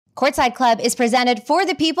Courtside Club is presented for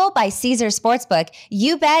the people by Caesars Sportsbook.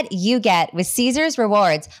 You bet, you get with Caesars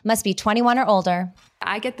Rewards. Must be 21 or older.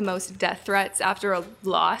 I get the most death threats after a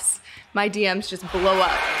loss. My DMs just blow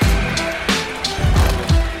up.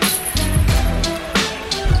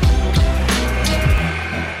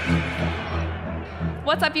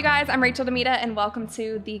 What's up, you guys? I'm Rachel Demita, and welcome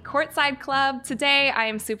to the Courtside Club. Today, I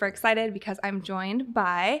am super excited because I'm joined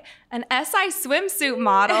by an SI swimsuit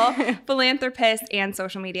model, philanthropist, and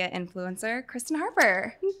social media influencer, Christen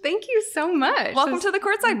Harper. Thank you so much. Welcome to the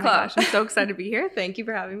Courtside Club. Gosh, I'm so excited to be here. Thank you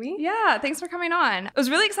for having me. Yeah, thanks for coming on. I was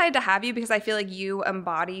really excited to have you because I feel like you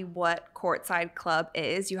embody what Courtside Club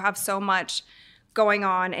is. You have so much going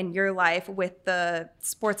on in your life with the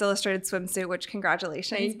Sports Illustrated swimsuit, which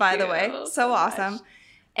congratulations, by the way. So awesome. Much.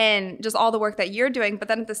 And just all the work that you're doing, but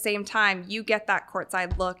then at the same time, you get that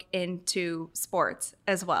courtside look into sports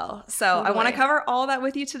as well. So I want to cover all that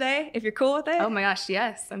with you today, if you're cool with it. Oh my gosh,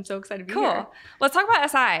 yes. I'm so excited to be here. Cool. Let's talk about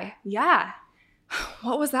SI. Yeah.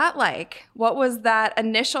 What was that like? What was that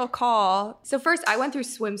initial call? So first, I went through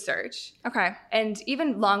Swim Search. Okay. And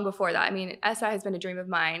even long before that, I mean, SI has been a dream of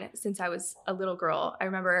mine since I was a little girl. I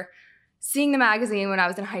remember seeing the magazine when I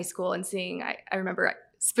was in high school and I remember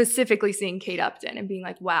specifically seeing Kate Upton and being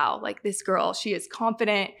like, wow, like this girl, she is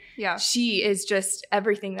confident. Yeah. She is just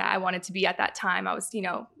everything that I wanted to be at that time. I was,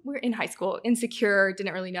 we're in high school, insecure,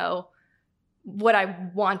 didn't really know what I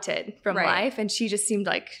wanted from life. And she just seemed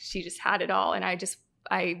like she just had it all. And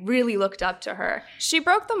I really looked up to her. She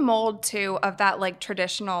broke the mold too of that like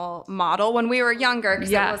traditional model when we were younger,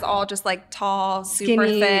 because it was all just like tall, super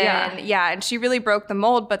skinny, thin. Yeah. And she really broke the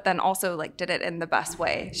mold, but then also like did it in the best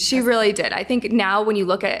way. She really did. I think now when you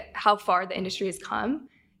look at how far the industry has come,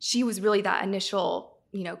 she was really that initial,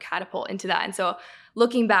 catapult into that. And so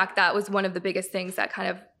looking back, that was one of the biggest things that kind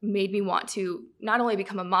of made me want to not only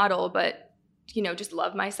become a model, but, just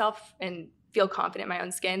love myself and feel confident in my own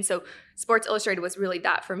skin. So Sports Illustrated was really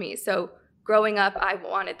that for me. So growing up, I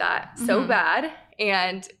wanted that so bad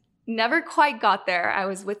and never quite got there. I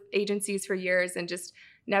was with agencies for years and just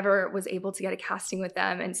never was able to get a casting with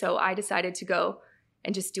them. And so I decided to go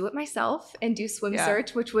and just do it myself and do Swim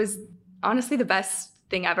Search, which was honestly the best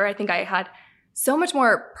thing ever. I think I had so much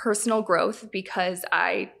more personal growth because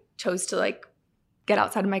I chose to get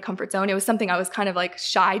outside of my comfort zone. It was something I was kind of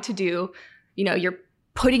shy to do. You're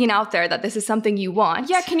putting it out there that this is something you want.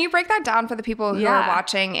 Yeah, can you break that down for the people who are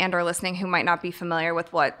watching and or listening who might not be familiar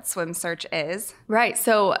with what Swim Search is? Right.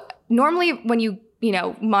 So normally when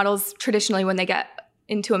models traditionally when they get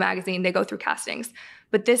into a magazine, they go through castings.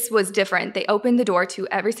 But this was different. They opened the door to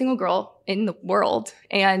every single girl in the world,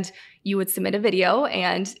 and you would submit a video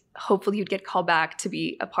and hopefully you'd get called back to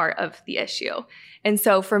be a part of the issue. And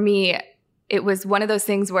so for me, it was one of those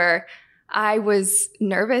things where I was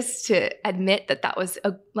nervous to admit that was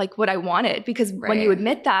what I wanted, because when you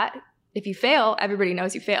admit that, if you fail, everybody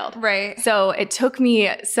knows you failed. Right. So it took me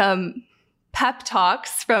some pep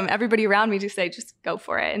talks from everybody around me to say, just go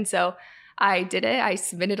for it. And so I did it. I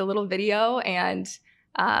submitted a little video and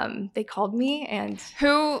they called me. And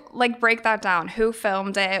who, break that down. Who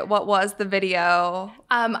filmed it? What was the video?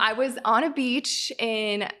 I was on a beach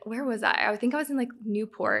where was I? I think I was in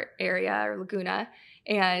Newport area or Laguna.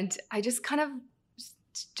 And I just kind of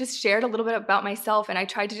just shared a little bit about myself, and I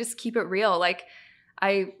tried to just keep it real.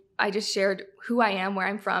 I just shared who I am, where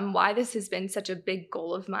I'm from, why this has been such a big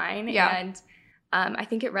goal of mine. Yeah. And I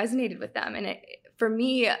think it resonated with them. And for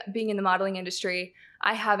me, being in the modeling industry,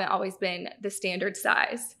 I haven't always been the standard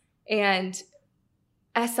size. And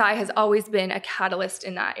SI has always been a catalyst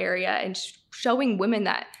in that area and showing women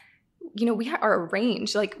that, we are a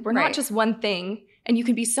range. We're not just one thing. And you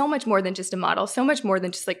can be so much more than just a model, so much more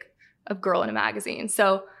than just a girl in a magazine.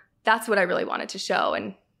 So that's what I really wanted to show.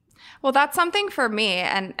 And well, that's something for me,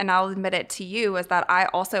 and I'll admit it to you, is that I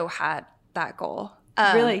also had that goal.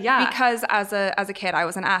 Really? Yeah. Because as a kid, I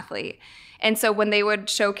was an athlete. And so when they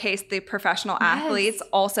would showcase the professional athletes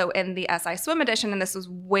also in the SI Swim edition, and this was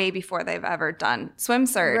way before they've ever done Swim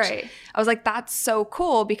Search, I was like, that's so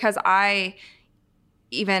cool, because I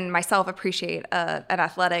even myself appreciate an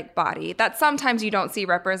athletic body that sometimes you don't see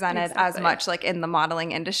represented as much in the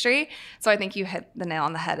modeling industry. So I think you hit the nail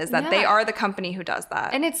on the head, is that they are the company who does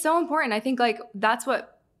that. And it's so important. I think that's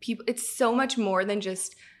what it's so much more than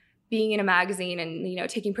just being in a magazine and,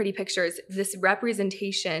 taking pretty pictures. This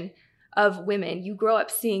representation of women. You grow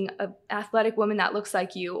up seeing an athletic woman that looks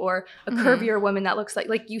like you, or a curvier woman that looks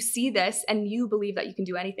like you see this and you believe that you can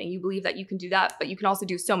do anything. You believe that you can do that, but you can also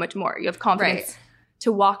do so much more. You have confidence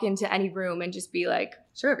to walk into any room and just be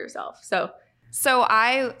sure of yourself. So So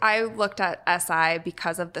I looked at SI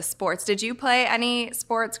because of the sports. Did you play any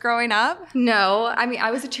sports growing up? No, I mean, I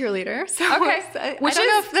was a cheerleader. So okay.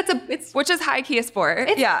 Which is high key a sport.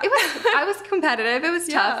 I was competitive. It was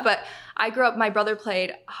tough, but I grew up, my brother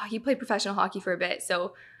he played professional hockey for a bit.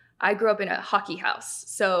 So I grew up in a hockey house.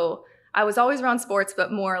 So I was always around sports,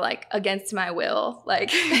 but more like against my will,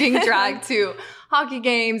 like being dragged to hockey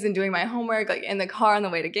games and doing my homework like in the car on the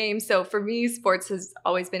way to games. So for me, sports has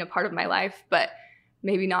always been a part of my life, but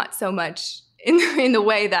maybe not so much in the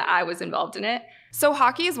way that I was involved in it. So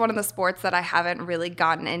hockey is one of the sports that I haven't really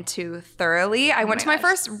gotten into thoroughly. I went to my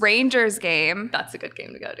first Rangers game. That's a good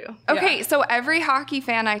game to go to. Okay, so every hockey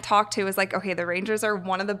fan I talk to is like, okay, the Rangers are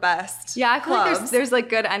one of the best I feel clubs. like there's like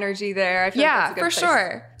good energy there. I feel like that's a good place.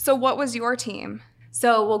 Sure. So what was your team?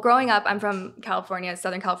 So, well, growing up, I'm from California,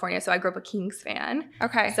 Southern California, so I grew up a Kings fan.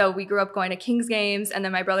 Okay. So we grew up going to Kings games, and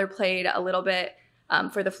then my brother played a little bit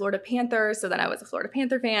for the Florida Panthers, so then I was a Florida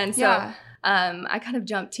Panther fan. So I kind of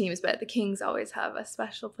jumped teams, but the Kings always have a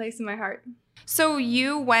special place in my heart. So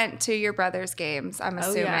you went to your brother's games, I'm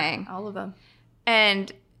assuming. Yeah, all of them. And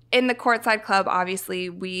in the Courtside Club, obviously,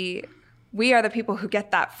 we are the people who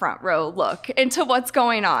get that front row look into what's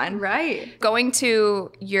going on. Right. Going to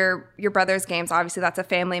your brother's games, obviously that's a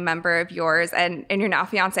family member of yours, and your now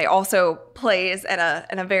fiance also plays in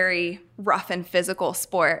a very rough and physical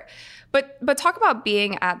sport. But talk about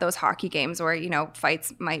being at those hockey games where, you know,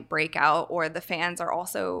 fights might break out or the fans are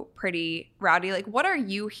also pretty rowdy. Like, what are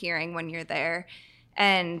you hearing when you're there?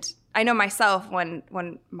 And I know myself, when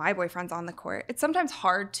my boyfriend's on the court, it's sometimes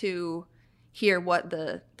hard to hear what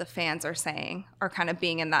the fans are saying or kind of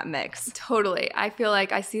being in that mix. Totally. I feel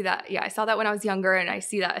like I see that. Yeah, I saw that when I was younger, and I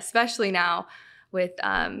see that especially now with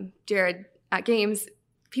Jared at games.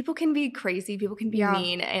 People can be crazy. People can be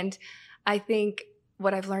mean. And I think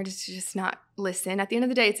what I've learned is to just not listen. At the end of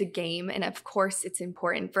the day, it's a game. And of course, it's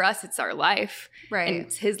important. For us, it's our life. Right. And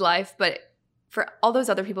it's his life. But for all those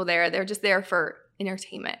other people there, they're just there for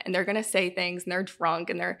entertainment. And they're going to say things, and they're drunk,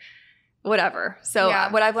 and they're whatever. So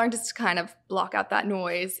what I've learned is to kind of block out that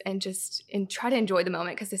noise and try to enjoy the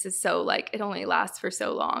moment, because this is so it only lasts for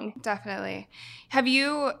so long. Definitely. Have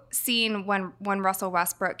you seen when Russell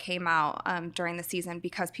Westbrook came out during the season?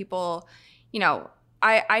 Because people, you know,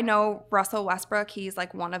 I know Russell Westbrook, he's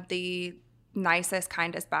like one of the nicest,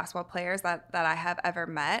 kindest basketball players that I have ever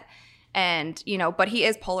met. And, you know, but he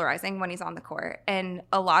is polarizing when he's on the court. And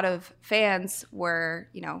a lot of fans were,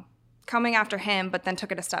 you know, coming after him, but then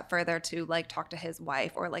took it a step further to like talk to his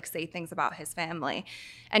wife or like say things about his family.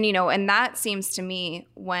 And, you know, and that seems to me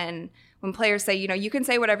when players say, you know, you can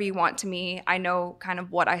say whatever you want to me. I know kind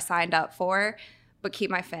of what I signed up for, but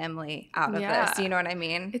keep my family out of this. You know what I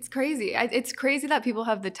mean? It's crazy. It's crazy that people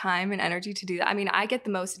have the time and energy to do that. I mean, I get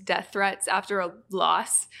the most death threats after a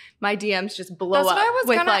loss. My DMs just blow up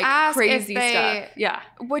with like crazy stuff. Yeah.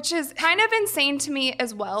 Which is kind of insane to me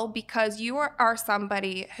as well, because you are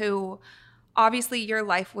somebody who obviously your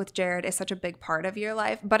life with Jared is such a big part of your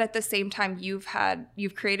life, but at the same time you've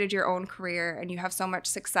created your own career and you have so much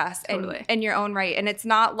success in your own right. And it's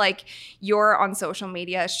not like you're on social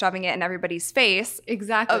media shoving it in everybody's face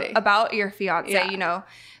about your fiance, you know?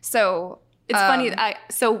 So it's funny.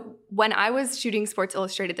 So when I was shooting Sports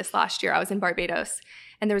Illustrated this last year, I was in Barbados,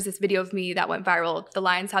 and there was this video of me that went viral. The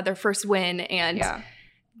Lions had their first win, and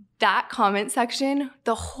that comment section,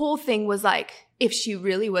 the whole thing was like, if she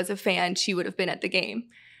really was a fan, she would have been at the game.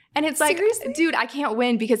 And it's like, seriously? Dude, I can't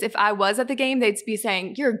win, because if I was at the game, they'd be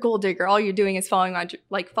saying, you're a gold digger. All you're doing is following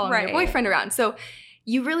your boyfriend around. So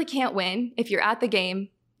you really can't win. If you're at the game,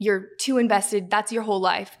 you're too invested. That's your whole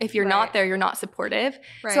life. If you're not there, you're not supportive.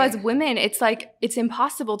 Right. So as women, it's like, it's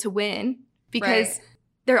impossible to win, because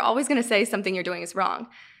they're always going to say something you're doing is wrong.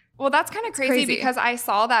 Well, that's kind of crazy because I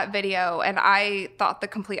saw that video and I thought the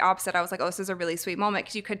complete opposite. I was like, oh, this is a really sweet moment,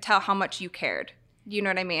 because you could tell how much you cared. You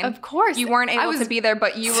know what I mean? Of course. You weren't able to be there,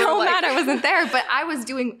 but you were so mad I wasn't there. But I was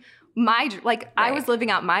doing I was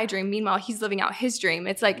living out my dream. Meanwhile, he's living out his dream.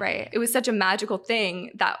 It's like, it was such a magical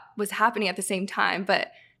thing that was happening at the same time.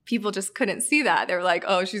 But people just couldn't see that. They were like,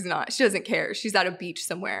 oh, she doesn't care. She's at a beach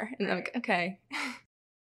somewhere. And I'm like, okay.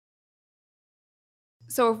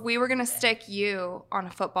 So if we were going to stick you on a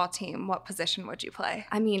football team, what position would you play?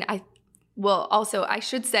 I mean, also, I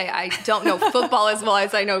should say I don't know football as well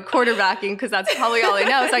as I know quarterbacking, because that's probably all I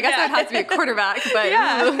know. So I guess I'd have to be a quarterback,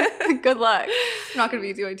 but good luck. I'm not going to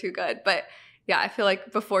be doing too good. But yeah, I feel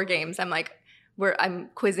like before games, I'm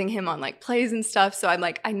quizzing him on like plays and stuff. So I'm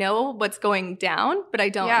like, I know what's going down, but I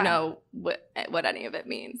don't know what any of it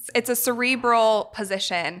means. It's a cerebral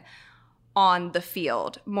position. on the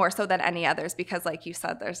field more so than any others, because like you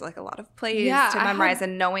said, there's like a lot of plays to memorize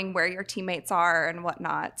and knowing where your teammates are and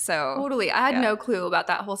whatnot. So totally. I had no clue about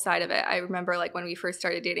that whole side of it. I remember like when we first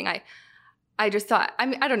started dating, I just thought, I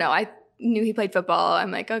mean, I don't know. I knew he played football.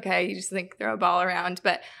 I'm like, okay, you just like throw a ball around.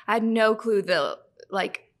 But I had no clue the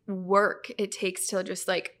like work it takes to just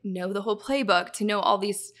like know the whole playbook, to know all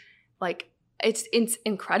these, like, it's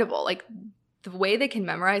incredible. Like the way they can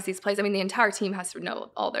memorize these plays. I mean, the entire team has to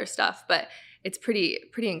know all their stuff, but it's pretty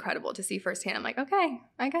incredible to see firsthand. I'm like, okay,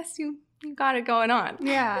 I guess you got it going on.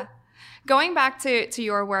 Yeah. Going back to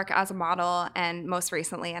your work as a model and most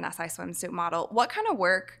recently an SI swimsuit model, what kind of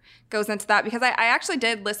work goes into that? Because I actually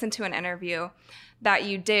did listen to an interview that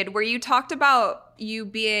you did where you talked about you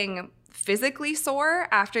being physically sore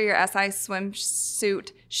after your SI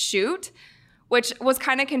swimsuit shoot, which was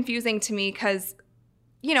kind of confusing to me because,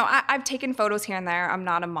 you know, I've taken photos here and there. I'm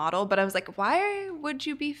not a model, but I was like, why would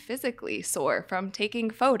you be physically sore from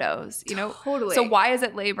taking photos? You know, totally. So why is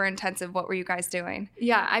it labor intensive? What were you guys doing?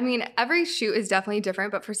 Yeah, I mean, every shoot is definitely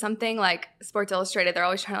different, but for something like Sports Illustrated, they're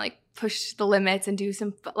always trying to like push the limits and do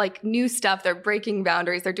some like new stuff. They're breaking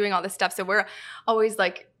boundaries. They're doing all this stuff. So we're always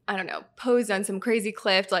like, I don't know, posed on some crazy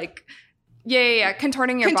cliff, like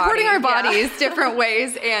contorting our bodies different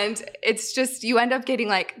ways, and it's just you end up getting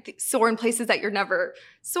like sore in places that you're never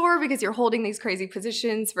sore because you're holding these crazy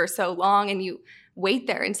positions for so long, and you wait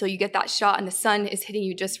there until you get that shot and the sun is hitting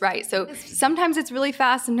you just right. So sometimes it's really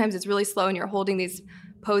fast, sometimes it's really slow, and you're holding these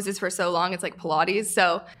poses for so long. It's like Pilates.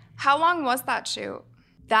 So how long was that shoot?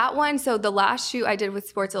 That one, so the last shoot I did with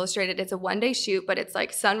Sports Illustrated, it's a one-day shoot, but it's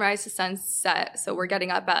like sunrise to sunset. So we're getting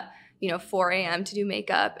up at 4 a.m. to do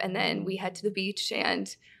makeup, and then we head to the beach,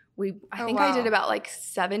 and I think I did about like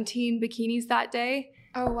 17 bikinis that day.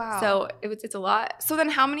 Oh, wow. So it's a lot. So then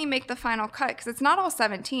how many make the final cut? Because it's not all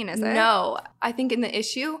 17, is it? No. I think in the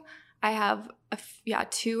issue, I have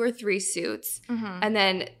 2 or 3 suits. Mm-hmm. And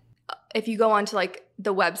then if you go onto like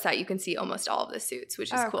the website, you can see almost all of the suits,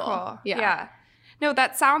 which is cool. Yeah. No,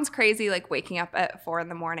 that sounds crazy, like waking up at 4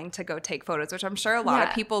 a.m. to go take photos, which I'm sure a lot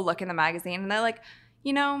of people look in the magazine and they're like,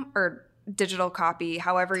 or digital copy,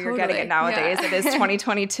 however you're getting it nowadays. It is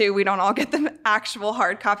 2022. We don't all get the actual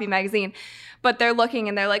hard copy magazine. But they're looking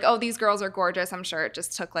and they're like, oh, these girls are gorgeous. I'm sure it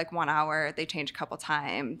just took like 1 hour. They changed a couple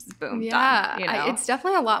times. Boom, done. It's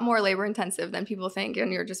definitely a lot more labor intensive than people think.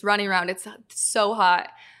 And you're just running around. It's so hot.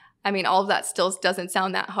 I mean, all of that still doesn't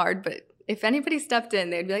sound that hard, but if anybody stepped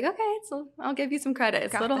in, they'd be like, okay, so I'll give you some credit.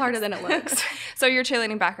 It's a little harder than it looks. So your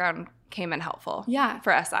cheerleading background came in helpful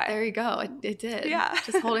for SI. There you go. It did. Yeah.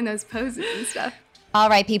 Just holding those poses and stuff. All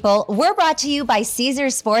right, people, we're brought to you by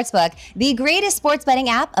Caesars Sportsbook, the greatest sports betting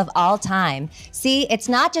app of all time. See, it's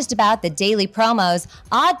not just about the daily promos,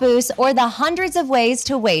 odd boosts, or the hundreds of ways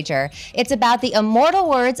to wager. It's about the immortal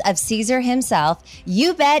words of Caesar himself.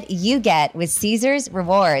 You bet, you get with Caesars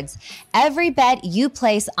Rewards. Every bet you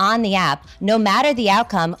place on the app, no matter the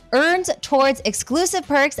outcome, earns towards exclusive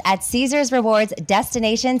perks at Caesars Rewards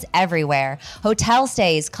destinations everywhere. Hotel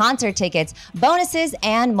stays, concert tickets, bonuses,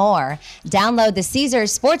 and more. Download the Caesars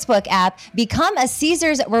Sportsbook app, become a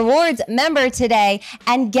Caesars Rewards member today,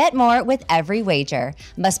 and get more with every wager.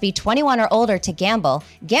 Must be 21 or older to gamble.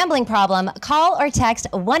 Gambling problem? Call or text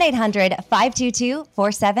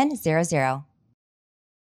 1-800-522-4700.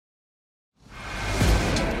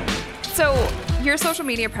 So your social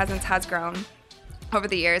media presence has grown over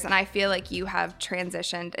the years, and I feel like you have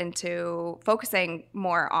transitioned into focusing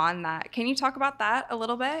more on that. Can you talk about that a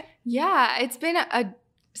little bit? Yeah, it's been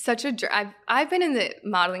such a I've been in the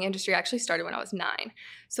modeling industry. I actually started when I was 9.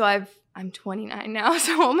 So I'm 29 now.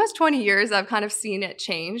 So almost 20 years I've kind of seen it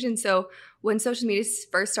change. And so when social media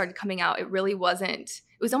first started coming out, it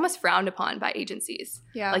was almost frowned upon by agencies.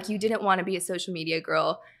 Yeah. Like you didn't want to be a social media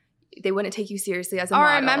girl. They wouldn't take you seriously as a model.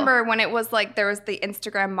 I remember when it was like there was the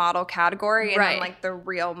Instagram model category and then like the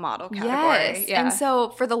real model category. Yes. Yeah. And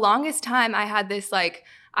so for the longest time I had this like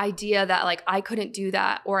idea that like I couldn't do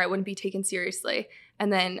that or I wouldn't be taken seriously. And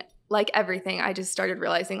then like everything, I just started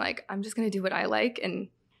realizing like I'm just going to do what I like. And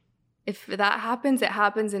if that happens, it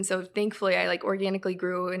happens. And so thankfully I like organically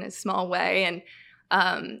grew in a small way. And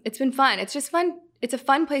it's been fun. It's just fun. It's a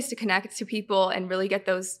fun place to connect to people and really get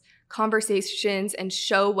those conversations and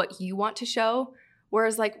show what you want to show.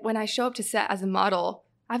 Whereas like when I show up to set as a model,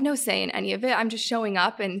 I have no say in any of it. I'm just showing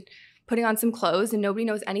up and putting on some clothes and nobody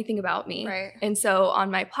knows anything about me. Right. And so on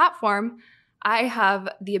my platform, I have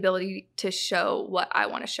the ability to show what I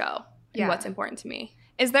want to show and what's important to me.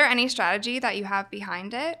 Is there any strategy that you have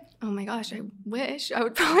behind it? Oh my gosh, I wish I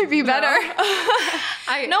would probably be better.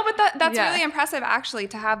 No, but that's really impressive actually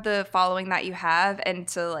to have the following that you have and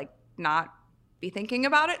to like not be thinking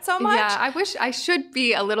about it so much. Yeah, I wish I should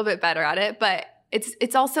be a little bit better at it, but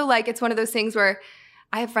it's also like it's one of those things where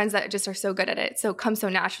I have friends that just are so good at it, so it comes so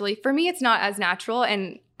naturally. For me, it's not as natural,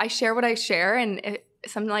 and I share what I share, and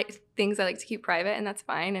some like things I like to keep private, and that's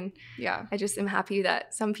fine. And yeah, I just am happy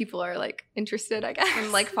that some people are like interested, I guess,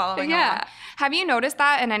 and like following yeah. along. Have you noticed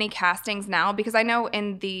that in any castings now? Because I know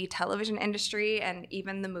in the television industry and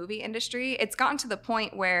even the movie industry, it's gotten to the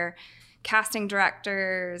point where casting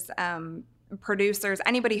directors, producers,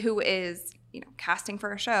 anybody who is casting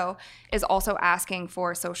for a show is also asking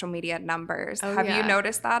for social media numbers. Have you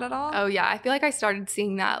noticed that at all? Oh yeah, I feel like I started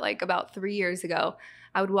seeing that like about 3 years ago.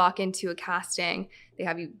 I would walk into a casting, they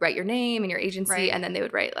have you write your name and your agency, and then they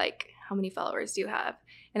would write like, how many followers do you have?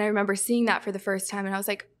 And I remember seeing that for the first time, and I was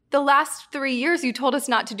like, the last 3 years you told us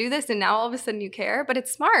not to do this, and now all of a sudden you care? But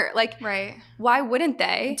it's smart. Like, why wouldn't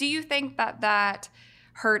they? Do you think that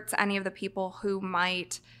hurts any of the people who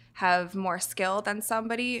might have more skill than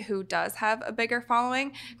somebody who does have a bigger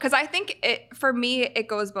following? Because I think for me, it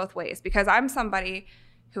goes both ways, because I'm somebody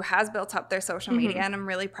who has built up their social media and I'm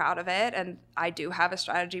really proud of it. And I do have a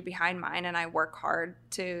strategy behind mine, and I work hard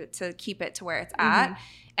to keep it to where it's at.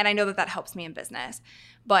 And I know that helps me in business.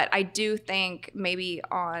 But I do think maybe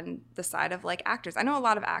on the side of like actors, I know a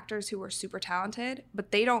lot of actors who are super talented,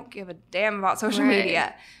 but they don't give a damn about social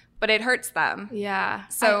media, but it hurts them. Yeah.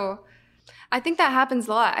 So I think that happens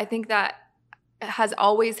a lot. I think that has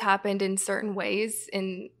always happened in certain ways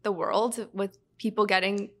in the world, with people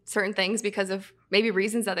getting certain things because of maybe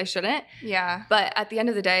reasons that they shouldn't. Yeah. But at the end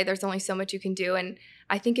of the day, there's only so much you can do. And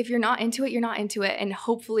I think if you're not into it, you're not into it. And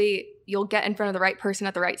hopefully you'll get in front of the right person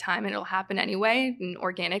at the right time, and it'll happen anyway and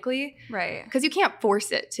organically. Right. Because you can't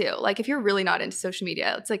force it too. Like if you're really not into social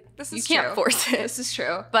media, it's like you can't force it. This is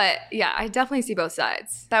true. But yeah, I definitely see both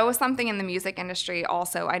sides. That was something in the music industry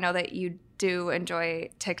also. I know that you do enjoy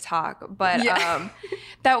TikTok, but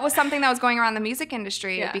that was something that was going around the music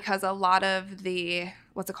industry because a lot of the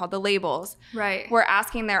the labels were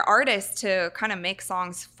asking their artists to kind of make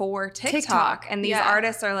songs for TikTok. And these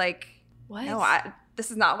artists are like, what? No, this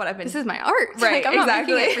is not what I've been. This is my art. Right, like, I'm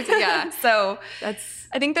exactly. Not making it for So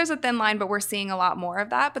I think there's a thin line, but we're seeing a lot more of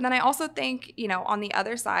that. But then I also think, on the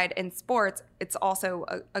other side in sports, it's also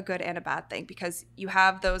a good and a bad thing, because you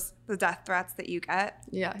have the death threats that you get.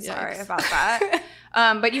 Yeah. Sorry about that.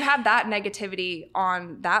 But you have that negativity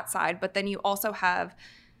on that side, but then you also have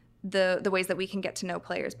the ways that we can get to know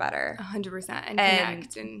players better. 100%. And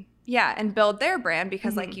connect. And build their brand,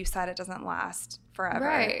 because like you said, it doesn't last forever.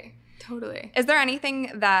 Right. Totally. Is there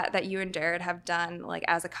anything that you and Jared have done like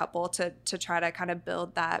as a couple to try to kind of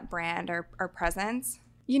build that brand or presence?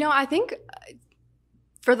 I think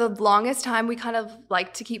for the longest time we kind of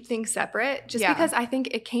like to keep things separate, just because I think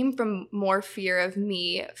it came from more fear of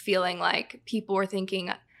me feeling like people were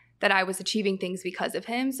thinking that I was achieving things because of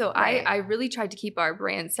him. So I really tried to keep our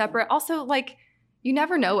brand separate. Also, like, you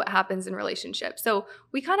never know what happens in relationships. So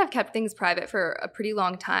we kind of kept things private for a pretty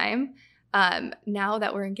long time. Now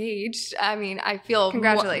that we're engaged, I mean, I feel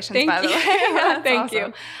congratulations, by the way. Thank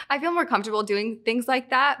you. I feel more comfortable doing things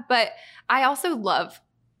like that, but I also love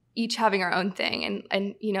each having our own thing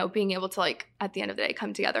and being able to, like, at the end of the day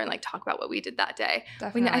come together and like talk about what we did that day.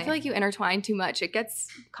 Definitely. I feel like you intertwine too much, it gets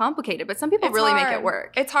complicated, but some people really make it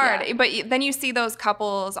work. It's hard, but then you see those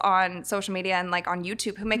couples on social media and like on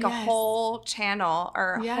YouTube who make a whole channel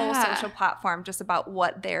or a whole social platform just about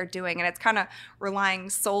what they're doing, and it's kind of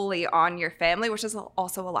relying solely on your family, which is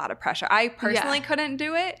also a lot of pressure. I personally couldn't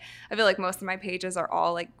do it. I feel like most of my pages are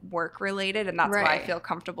all like work related, and that's why I feel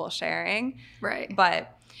comfortable sharing. Right.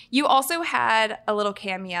 But you also had a little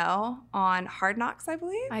cameo on Hard Knocks, I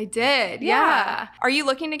believe. I did, yeah. Are you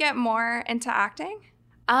looking to get more into acting?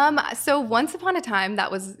 So once upon a time,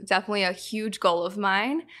 that was definitely a huge goal of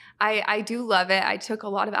mine. I do love it. I took a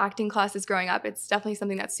lot of acting classes growing up. It's definitely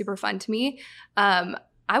something that's super fun to me.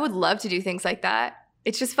 I would love to do things like that.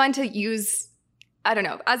 It's just fun to use, I don't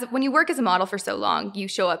know, when you work as a model for so long, you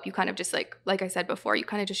show up, you kind of just like I said before, you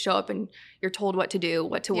kind of just show up and you're told what to do,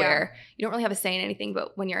 what to wear. You don't really have a say in anything,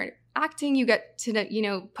 but when you're acting, you get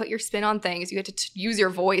to, put your spin on things. You get to use your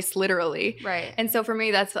voice literally. Right. And so for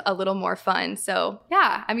me, that's a little more fun. So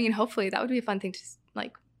yeah, I mean, hopefully that would be a fun thing to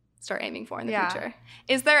like start aiming for in the future.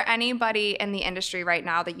 Is there anybody in the industry right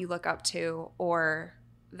now that you look up to or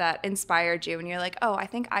that inspired you and you're like, oh, I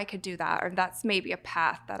think I could do that, or that's maybe a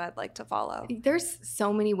path that I'd like to follow? There's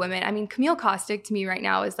so many women. I mean, Camille Kostick to me right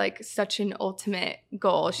now is like such an ultimate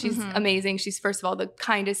goal. She's amazing. She's, first of all, the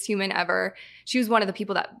kindest human ever. She was one of the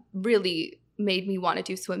people that really made me want to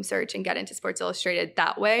do Swim Search and get into Sports Illustrated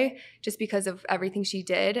that way, just because of everything she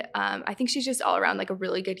did. I think she's just all around like a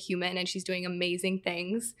really good human, and she's doing amazing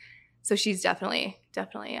things. So she's definitely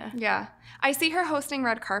a Yeah. I see her hosting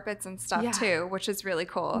red carpets and stuff too, which is really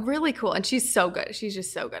cool. Really cool. And she's so good. She's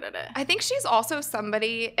just so good at it. I think she's also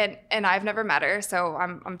somebody, and I've never met her, so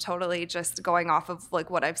I'm totally just going off of like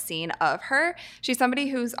what I've seen of her. She's somebody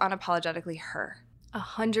who's unapologetically her.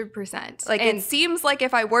 100%. Like, it seems like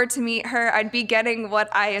if I were to meet her, I'd be getting what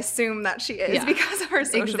I assume that she is because of her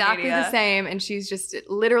social media. Exactly the same. And she's just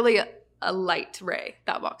literally a light ray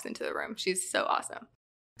that walks into the room. She's so awesome.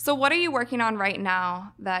 So what are you working on right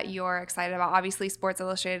now that you're excited about? Obviously, Sports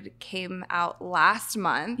Illustrated came out last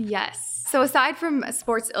month. Yes. So aside from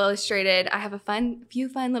Sports Illustrated, I have a few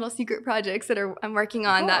fun little secret projects that I'm working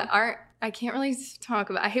on that I can't really talk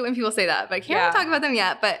about. I hate when people say that, but I can't really talk about them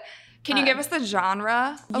yet. But can you give us the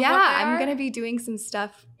genre of what they I'm are? going to be doing some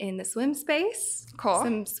stuff in the swim space. Cool.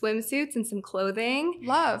 Some swimsuits and some clothing.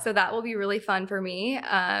 Love. So that will be really fun for me.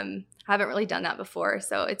 I haven't really done that before,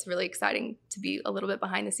 so it's really exciting to be a little bit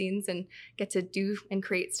behind the scenes and get to do and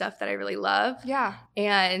create stuff that I really love. Yeah.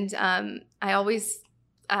 And I always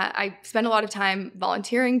I spend a lot of time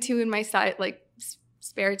volunteering too in my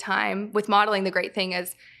spare time. With modeling, the great thing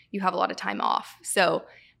is you have a lot of time off. So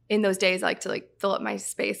in those days, I like to fill up my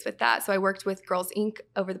space with that. So I worked with Girls Inc.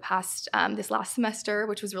 over the past this last semester,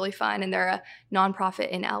 which was really fun. And they're a nonprofit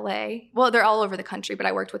in LA. Well, they're all over the country, but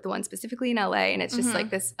I worked with the one specifically in LA. And it's just like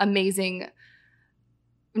this amazing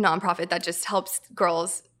nonprofit that just helps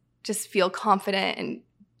girls just feel confident and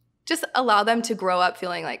just allow them to grow up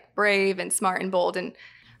feeling like brave and smart and bold. And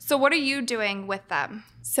so what are you doing with them?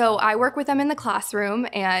 So I work with them in the classroom.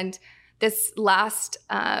 And this last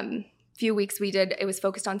few weeks it was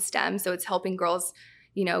focused on STEM, so it's helping girls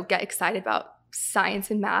get excited about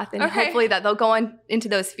science and math, and hopefully that they'll go on into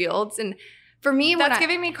those fields. And for me, that's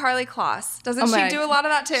giving me Carly Kloss. Doesn't she do a lot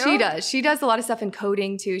of that too? She does a lot of stuff in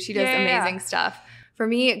coding too. She does amazing stuff. For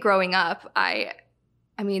me, growing up, I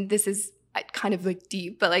mean this is kind of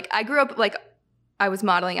deep, but I grew up I was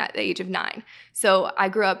modeling at the age of 9, so I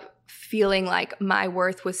grew up feeling like my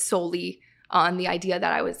worth was solely on the idea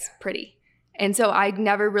that I was pretty. And so I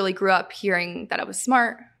never really grew up hearing that I was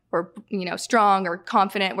smart or, strong or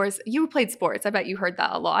confident. Whereas you played sports. I bet you heard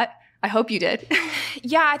that a lot. I hope you did.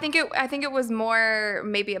 Yeah, I think it was more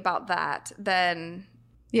maybe about that than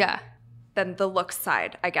the look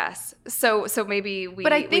side, I guess. So maybe we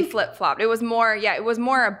flip-flopped. It was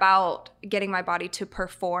more about getting my body to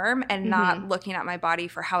perform and not looking at my body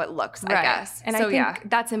for how it looks, I guess. And I think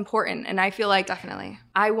that's important. And I feel like definitely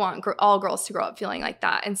I want all girls to grow up feeling like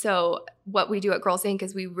that. And so what we do at Girls Inc.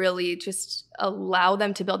 is we really just allow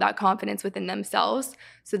them to build that confidence within themselves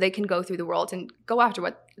so they can go through the world and go after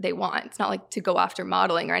what they want. It's not to go after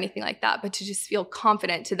modeling or anything like that, but to just feel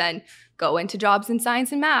confident to then go into jobs in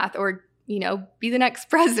science and math or be the next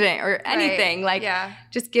president or anything.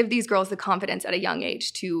 Just give these girls the confidence at a young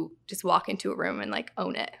age to just walk into a room and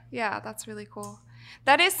own it. Yeah, that's really cool.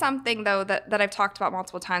 That is something though that I've talked about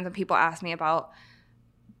multiple times when people ask me about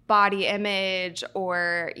body image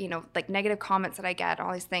or, negative comments that I get,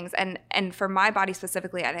 all these things. And for my body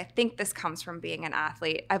specifically, and I think this comes from being an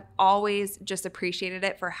athlete, I've always just appreciated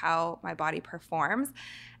it for how my body performs.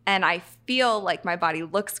 And I feel like my body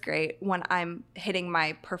looks great when I'm hitting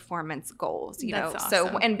my performance goals, That's awesome.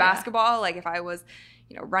 So in basketball, if I was,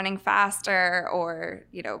 running faster or,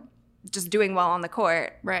 just doing well on the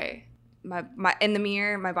court. Right. My in the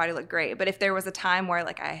mirror, my body looked great. But if there was a time where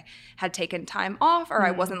I had taken time off or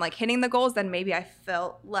I wasn't hitting the goals, then maybe I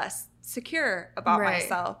felt less secure about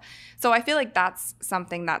myself. So I feel like that's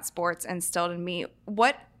something that sports instilled in me.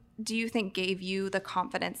 What do you think gave you the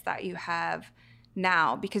confidence that you have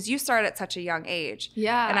now? Because you started at such a young age.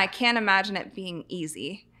 Yeah. And I can't imagine it being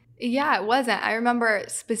easy. Yeah, it wasn't. I remember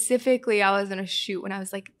specifically I was in a shoot when I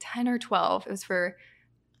was 10 or 12. It was for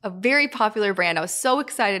a very popular brand. I was so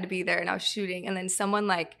excited to be there and I was shooting. And then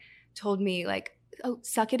someone told me oh,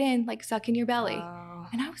 suck it in, suck in your belly. Oh.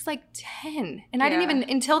 And I was 10. And I didn't even,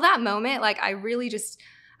 until that moment, I really just,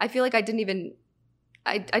 I feel like I didn't even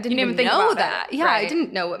think know that. Yeah, right. I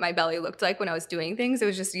didn't know what my belly looked like when I was doing things. It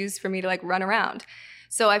was just used for me to run around.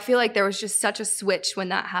 So I feel like there was just such a switch when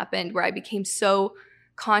that happened where I became so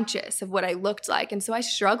conscious of what I looked like. And so I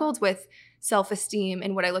struggled with self-esteem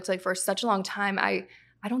and what I looked like for such a long time. I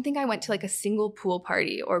don't think I went to a single pool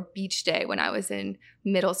party or beach day when I was in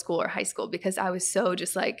middle school or high school because I was so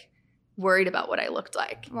just worried about what I looked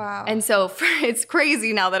like. Wow. And so it's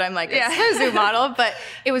crazy now that I'm a swimsuit model, but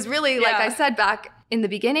it was really, like I said back in the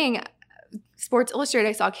beginning, Sports Illustrated,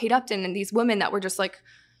 I saw Kate Upton and these women that were just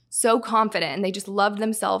so confident and they just loved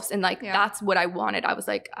themselves. And that's what I wanted. I was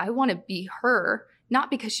I want to be her,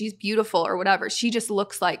 not because she's beautiful or whatever. She just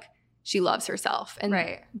looks like she loves herself.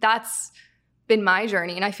 And that's been my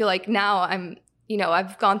journey. And I feel like now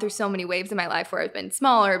I've gone through so many waves in my life where I've been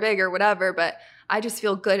smaller, bigger, whatever, but I just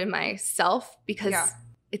feel good in myself because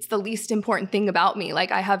it's the least important thing about me.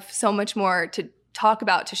 Like I have so much more to talk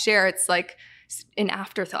about, to share. It's like an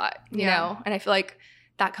afterthought, you know? And I feel like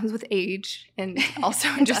that comes with age and also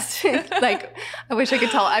just like, I wish I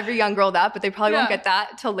could tell every young girl that, but they probably won't get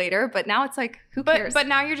that till later. But now it's like, who cares? But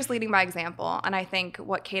now you're just leading by example. And I think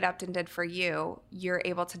what Kate Upton did for you, you're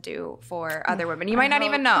able to do for other women. You might not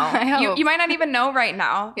even know. You might not even know right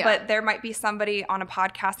now, but there might be somebody on a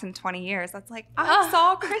podcast in 20 years that's like, I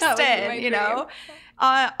saw Christen, you know,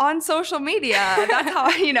 on social media. That's how,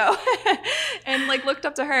 you know, and like looked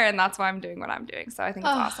up to her, and that's why I'm doing what I'm doing. So I think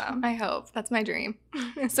it's awesome. I hope. That's my dream.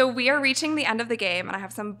 So we are reaching the end of the game, and I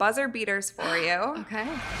have some buzzer beaters for you. Okay.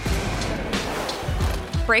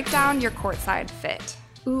 Break down your courtside fit.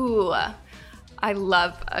 Ooh, I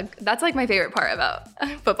love, that's like my favorite part about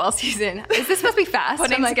football season. Is this supposed to be fast?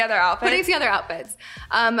 Putting together outfits.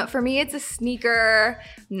 For me, it's a sneaker.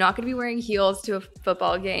 I'm not going to be wearing heels to a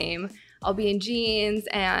football game. I'll be in jeans,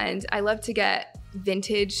 and I love to get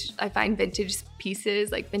vintage. I find vintage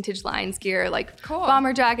pieces, like vintage Lions gear, like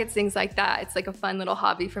bomber jackets, things like that. It's like a fun little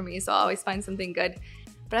hobby for me, so I always find something good.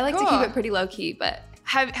 But I like to keep it pretty low key. But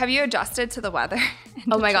have you adjusted to the weather?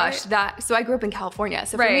 Oh my gosh, so I grew up in California.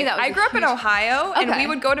 So for me, that was I grew up in Ohio, and we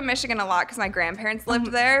would go to Michigan a lot because my grandparents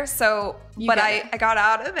lived there. So, I got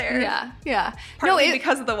out of there. Yeah. Partly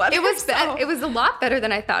because of the weather. It was a lot better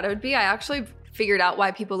than I thought it would be. I actually figured out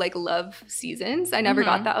why people like love seasons. I never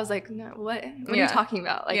got that. I was like, no, what are you talking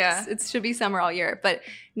about? Like it should be summer all year. But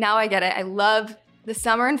now I get it. I love the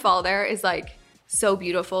summer and fall there is like so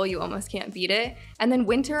beautiful. You almost can't beat it. And then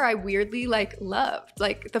winter I weirdly like loved.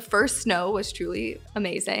 Like the first snow was truly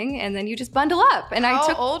amazing. And then you just bundle up. And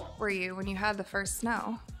How old were you when you had the first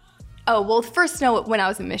snow? Oh, well, first snow when I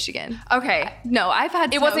was in Michigan. Okay. No, I've had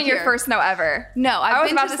snow. It wasn't your first snow ever. No, I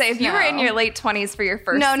was about to say, if you were in your late 20s for your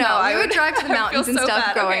first snow, I would drive to the mountains and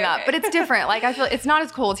stuff growing up. But it's different. Like, I feel it's not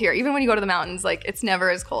as cold here. Even when you go to the mountains, like, it's never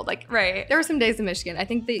as cold. Like, there were some days in Michigan. I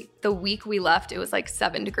think the week we left, it was like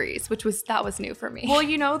 7 degrees, that was new for me. Well,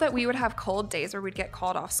 you know that we would have cold days where we'd get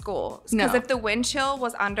called off school. Because if the wind chill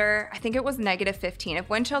was under, I think it was -15. If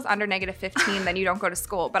wind chill's under -15, then you don't go to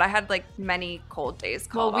school. But I had like many cold days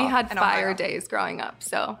called off. Well, we had fire days growing up,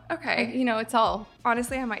 so it's all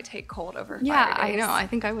honestly I might take cold over fire days. I know, I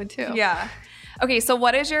think I would too. Okay, so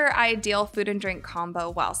what is your ideal food and drink combo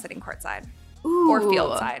while sitting courtside or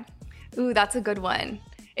field side? That's a good one.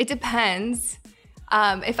 It depends.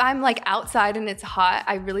 If I'm like outside and it's hot,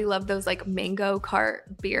 I really love those like mango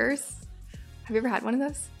cart beers. Have you ever had one of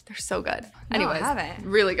those? They're so good. No, anyways, I haven't.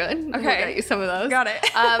 Really good. Okay, we'll get you some of those. Got it.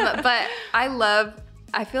 But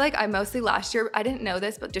I feel like I mostly last year, I didn't know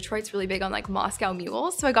this, but Detroit's really big on like Moscow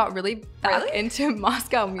mules. So I got really back into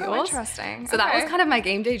Moscow mules. Oh, interesting. So that was kind of my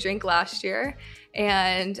game day drink last year.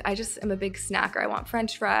 And I just am a big snacker. I want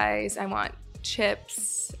French fries. I want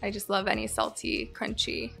chips. I just love any salty,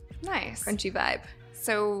 crunchy vibe.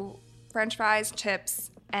 So French fries,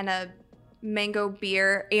 chips, and a mango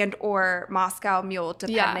beer and or Moscow mule,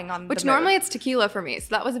 depending on the Which normally it's tequila for me. So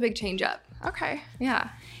that was a big change up. Okay. Yeah.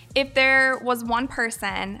 If there was one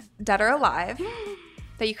person, dead or alive,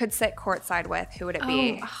 that you could sit courtside with, who would it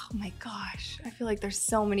be? Oh my gosh. I feel like there's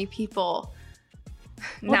so many people.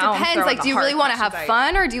 Well, now it depends. Like, do you really want to have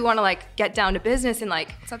fun, or do you want to like get down to business and like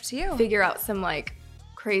it's up to you. Figure out some like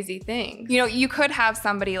crazy things? You know, you could have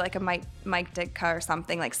somebody like a Mike Ditka or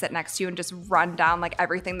something like sit next to you and just run down like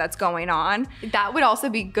everything that's going on. That would also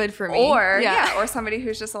be good for me. Or or somebody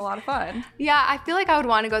who's just a lot of fun. Yeah, I feel like I would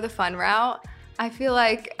want to go the fun route. I feel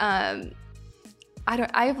like I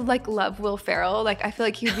like love Will Ferrell. Like I feel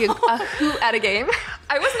like he'd be a hoot at a game.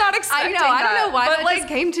 I was not expecting that. I don't know why that just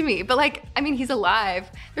came to me. But like, I mean, he's alive.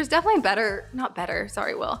 There's definitely not better.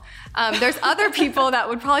 Sorry, Will. There's other people that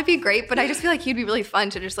would probably be great, but I just feel like he'd be really fun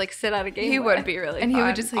to just like sit at a game. He would be really fun. He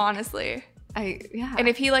would just like, honestly. And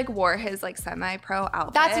if he like wore his like semi-pro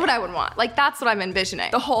outfit. That's what I would want. Like that's what I'm envisioning.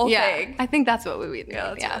 The whole thing. I think that's what we would do.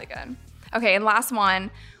 Yeah, that's really good. Okay, and last one.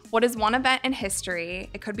 What is one event in history,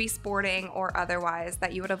 it could be sporting or otherwise,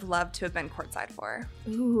 that you would have loved to have been courtside for?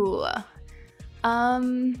 Ooh.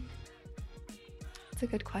 That's a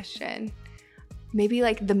good question. Maybe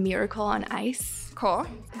like the Miracle on Ice. Cool.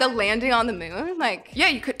 The landing on the moon. Like, yeah,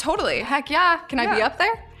 you could totally. Heck yeah. Can I be up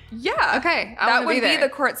there? Yeah. Okay. That would be the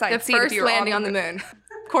courtside seat. The first landing on the moon.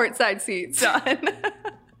 Courtside seats. Done.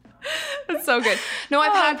 That's so good. No,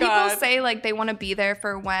 I've had people say like they want to be there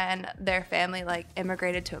for when their family like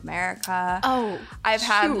immigrated to America. Oh, I've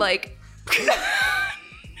had like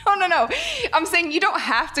no, No. I'm saying you don't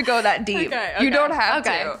have to go that deep. Okay. You don't have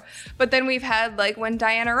to. But then we've had like when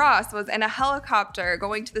Diana Ross was in a helicopter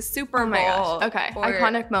going to the Super Bowl. Oh my gosh. Okay.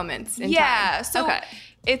 Iconic moments in time. So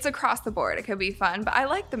it's across the board. It could be fun, but I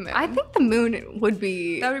like the moon. I think the moon would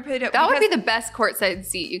be... That would be pretty dope. That would be the best courtside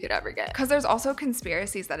seat you could ever get. Because there's also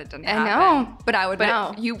conspiracies that it didn't happen. I know, but I would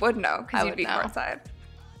know. You would know because you'd be know. courtside.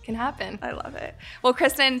 Can happen. I love it. Well,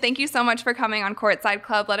 Christen, thank you so much for coming on Courtside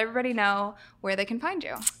Club. Let everybody know where they can find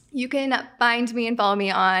you. You can find me and follow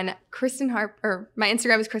me on Christen Harper. My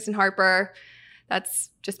Instagram is Christen Harper. That's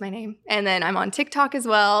just my name. And then I'm on TikTok as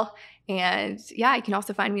well. And yeah, you can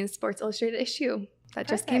also find me in the Sports Illustrated issue that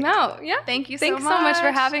just came out. Yeah. Thank you Thanks so much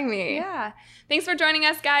for having me. Yeah. Thanks for joining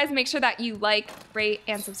us, guys. Make sure that you like, rate,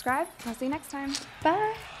 and subscribe. I'll see you next time.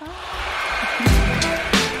 Bye. Bye.